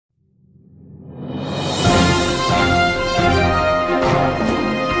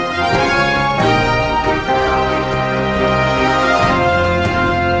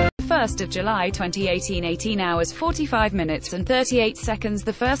1st of July 2018, 18 hours 45 minutes and 38 seconds.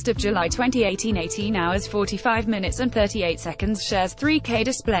 The 1st of July 2018, 18 hours 45 minutes and 38 seconds. Shares 3K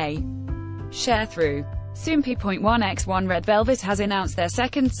display. Sharethrough. Soompi.1x1 Red Velvet has announced their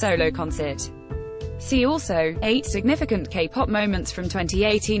second solo concert. See also, 8 significant K-pop moments from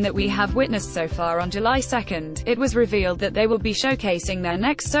 2018 that we have witnessed so far. On July 2nd, it was revealed that they will be showcasing their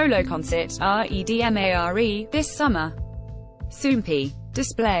next solo concert, REDMARE, this summer. Soompi.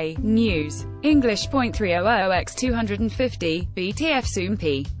 Display. News. English. 300x250, BTF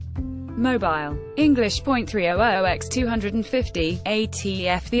Soompi. Mobile. English. 300x250,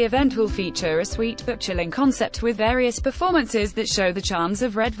 ATF. The event will feature a sweet but chilling concept with various performances that show the charms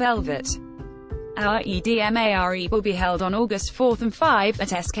of Red Velvet. REDMARE will be held on August 4 and 5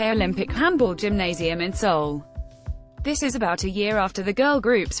 at SK Olympic Handball Gymnasium in Seoul. This is about a year after the girl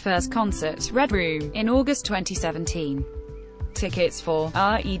group's first concert, REDMARE, in August 2017. Tickets for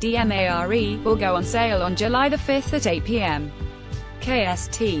REDMARE will go on sale on July the 5th at 8 p.m.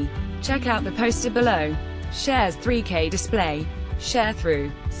 KST. Check out the poster below. Shares 3K display.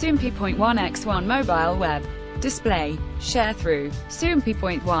 Sharethrough. Soompi.1x1 mobile web. Display. Sharethrough.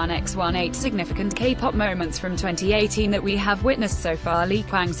 Soompi.1x1 8 significant K-pop moments from 2018 that we have witnessed so far. Lee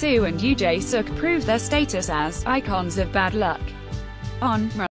Kwang-soo and Yoo Jae-suk prove their status as icons of bad luck.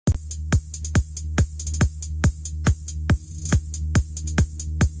 On